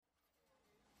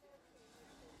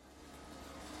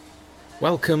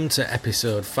Welcome to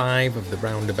episode 5 of the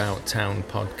Roundabout Town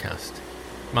podcast.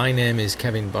 My name is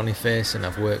Kevin Boniface and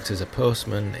I've worked as a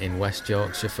postman in West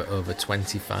Yorkshire for over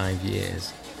 25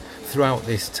 years. Throughout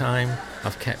this time,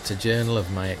 I've kept a journal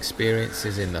of my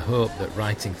experiences in the hope that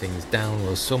writing things down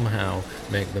will somehow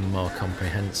make them more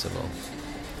comprehensible.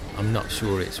 I'm not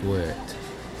sure it's worked.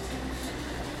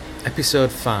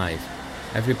 Episode 5.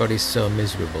 Everybody's so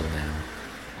miserable now.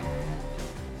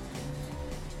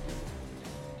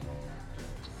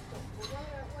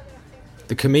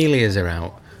 The camellias are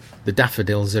out, the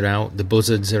daffodils are out, the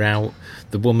buzzards are out,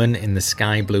 the woman in the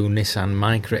sky blue Nissan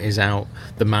Micra is out,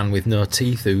 the man with no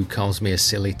teeth who calls me a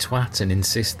silly twat and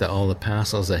insists that all the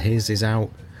parcels are his is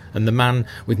out, and the man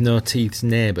with no teeth's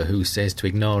neighbour who says to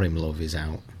ignore him, love, is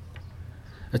out.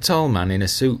 A tall man in a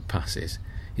suit passes.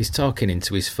 He's talking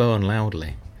into his phone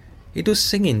loudly. He does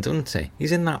singing, doesn't he?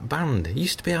 He's in that band. He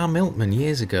used to be our milkman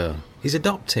years ago. He's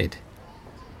adopted.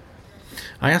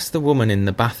 I asked the woman in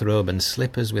the bathrobe and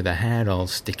slippers with her hair all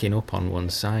sticking up on one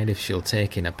side if she'll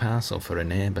take in a parcel for a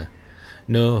neighbour.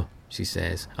 No, she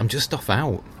says, I'm just off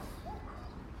out.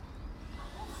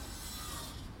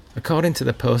 According to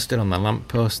the poster on the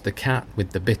lamppost, the cat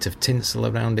with the bit of tinsel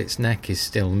around its neck is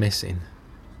still missing.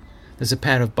 There's a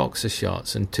pair of boxer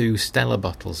shorts and 2 Stella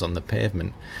bottles on the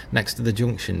pavement next to the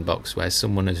junction box where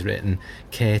someone has written,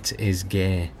 Kate is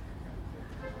gay.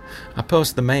 I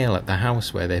post the mail at the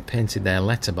house where they painted their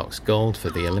letterbox gold for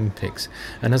the Olympics,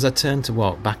 and as I turn to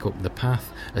walk back up the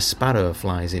path, a sparrow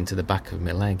flies into the back of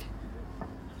my leg.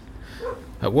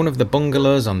 At one of the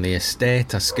bungalows on the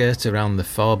estate, I skirt around the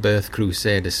 4-berth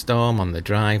Crusader Storm on the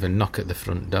drive and knock at the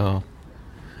front door.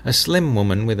 A slim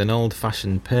woman with an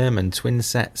old-fashioned perm and twin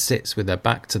set sits with her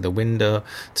back to the window,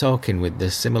 talking with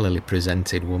the similarly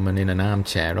presented woman in an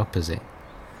armchair opposite.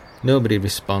 Nobody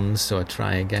responds, so I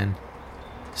try again.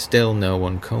 Still no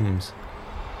one comes.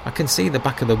 I can see the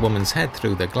back of the woman's head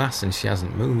through the glass and she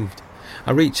hasn't moved.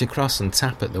 I reach across and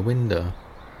tap at the window.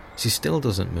 She still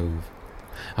doesn't move.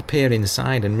 I peer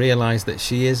inside and realise that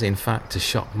she is in fact a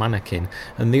shop mannequin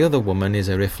and the other woman is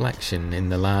a reflection in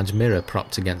the large mirror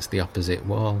propped against the opposite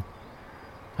wall.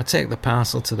 I take the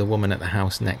parcel to the woman at the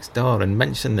house next door and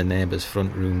mention the neighbour's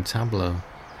front room tableau.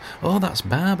 Oh, that's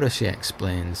Barbara, she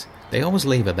explains. They always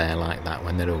leave her there like that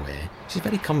when they're away. She's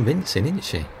very convincing, isn't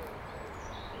she?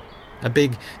 A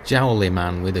big, jowly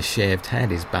man with a shaved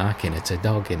head is barking at a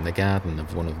dog in the garden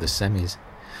of one of the semis.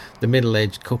 The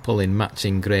middle-aged couple in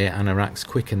matching grey anoraks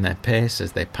quicken their pace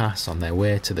as they pass on their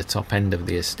way to the top end of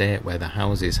the estate where the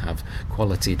houses have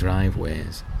quality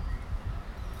driveways.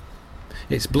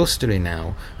 It's blustery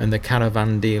now, and the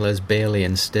caravan dealers' Bailey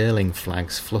and Sterling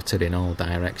flags flutter in all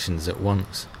directions at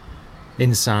once.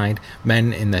 Inside,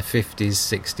 men in their 50s,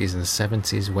 60s and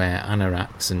 70s wear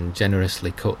anoraks and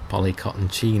generously cut polycotton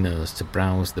chinos to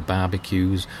browse the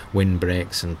barbecues,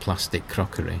 windbreaks and plastic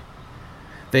crockery.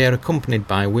 They are accompanied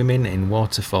by women in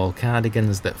waterfall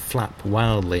cardigans that flap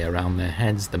wildly around their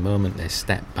heads the moment they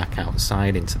step back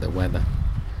outside into the weather.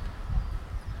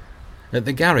 At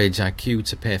the garage I queue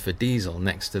to pay for diesel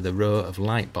next to the row of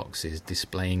light boxes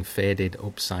displaying faded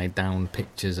upside-down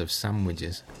pictures of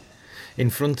sandwiches. In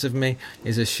front of me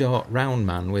is a short round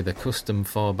man with a custom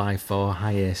 4x4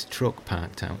 high-ace truck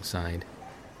parked outside.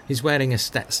 He's wearing a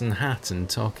Stetson hat and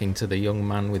talking to the young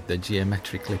man with the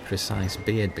geometrically precise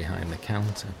beard behind the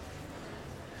counter.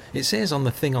 It says on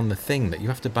the thing that you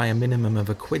have to buy a minimum of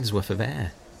 £1's worth of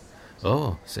air.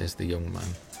 Oh, says the young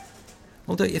man.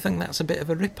 Well, don't you think that's a bit of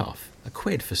a rip-off?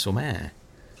 £1 for some air?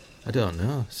 I don't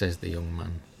know, says the young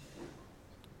man.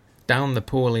 Down the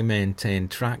poorly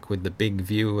maintained track with the big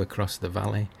view across the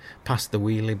valley, past the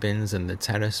wheelie bins and the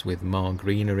terrace with more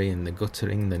greenery in the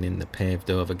guttering than in the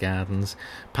paved-over gardens,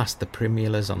 past the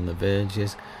primulas on the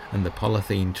verges and the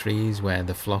polythene trees where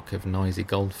the flock of noisy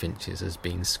goldfinches has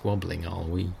been squabbling all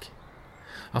week.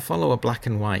 I follow a black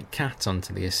and white cat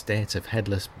onto the estate of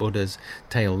headless Buddhas,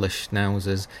 tailless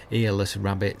schnauzers, earless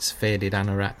rabbits, faded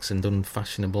anoraks and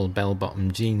unfashionable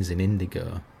bell-bottom jeans in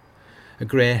indigo. A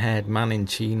grey-haired man in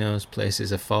chinos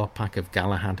places a 4-pack of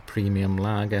Galahad premium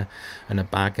lager and a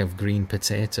bag of green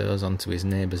potatoes onto his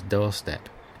neighbour's doorstep,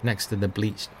 next to the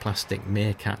bleached plastic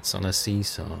meerkats on a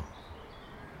seesaw.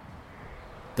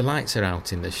 The lights are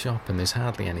out in the shop and there's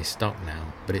hardly any stock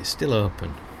now, but it's still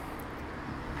open.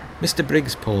 Mr.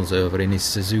 Briggs pulls over in his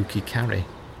Suzuki Carry.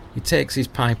 He takes his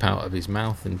pipe out of his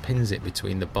mouth and pins it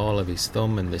between the ball of his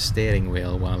thumb and the steering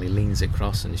wheel while he leans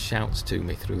across and shouts to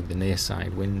me through the near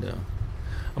side window.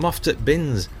 I'm off to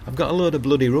bins. I've got a load of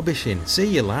bloody rubbish in. See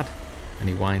you, lad. And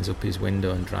he winds up his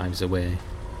window and drives away.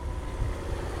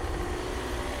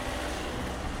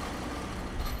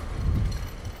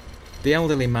 The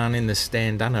elderly man in the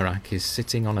stained anorak is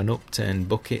sitting on an upturned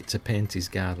bucket to paint his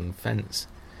garden fence.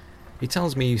 He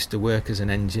tells me he used to work as an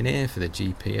engineer for the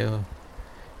GPO.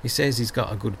 He says he's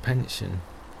got a good pension.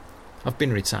 I've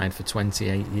been retired for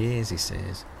 28 years, he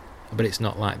says. But it's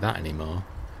not like that anymore.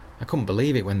 I couldn't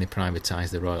believe it when they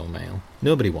privatised the Royal Mail.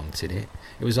 Nobody wanted it.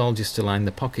 It was all just to line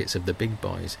the pockets of the big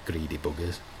boys, greedy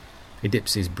buggers. He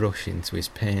dips his brush into his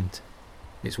paint.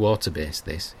 It's water-based,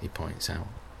 this, he points out.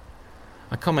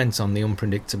 I comment on the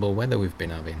unpredictable weather we've been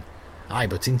having. Aye,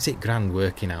 but isn't it grand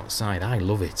working outside? I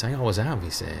love it. I always have, he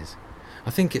says.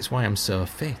 I think it's why I'm so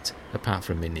fit, apart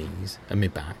from my knees and my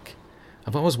back.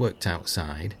 I've always worked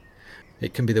outside.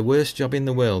 It can be the worst job in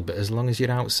the world, but as long as you're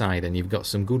outside and you've got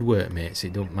some good workmates,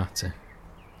 it don't matter.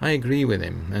 I agree with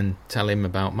him and tell him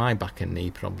about my back and knee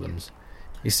problems.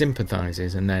 He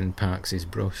sympathises and then parks his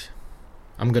brush.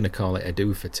 I'm going to call it a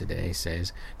do for today, he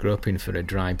says, groping for a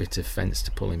dry bit of fence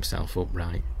to pull himself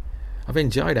upright. I've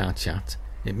enjoyed our chat.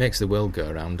 It makes the world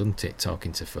go round, doesn't it,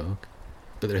 talking to folk?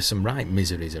 But there are some right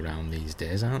miseries around these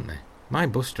days, aren't there? My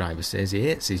bus driver says he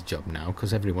hates his job now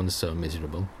because everyone's so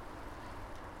miserable.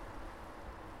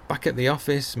 Back at the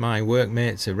office, my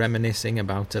workmates are reminiscing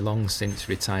about a long-since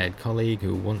retired colleague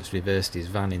who once reversed his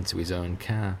van into his own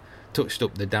car, touched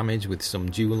up the damage with some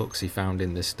Dulux he found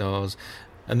in the stores,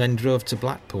 and then drove to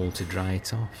Blackpool to dry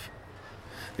it off.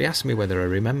 They asked me whether I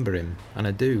remember him, and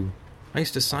I do. I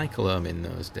used to cycle home in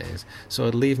those days, so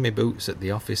I'd leave my boots at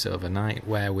the office overnight,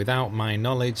 where, without my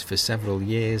knowledge, for several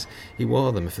years, he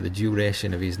wore them for the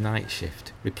duration of his night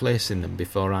shift, replacing them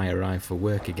before I arrived for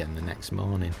work again the next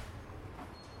morning.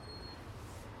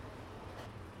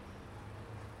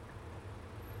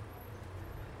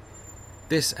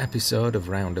 This episode of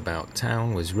Roundabout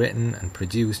Town was written and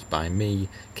produced by me,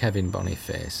 Kevin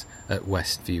Boniface, at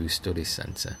Westview Study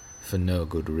Centre, for no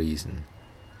good reason,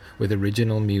 with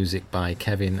original music by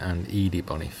Kevin and Edie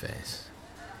Boniface.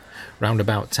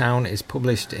 Roundabout Town is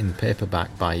published in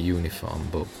paperback by Uniform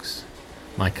Books.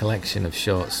 My collection of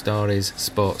short stories,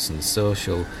 Sports and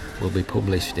Social, will be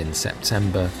published in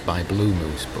September by Blue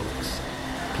Moose Books.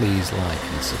 Please like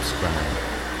and subscribe.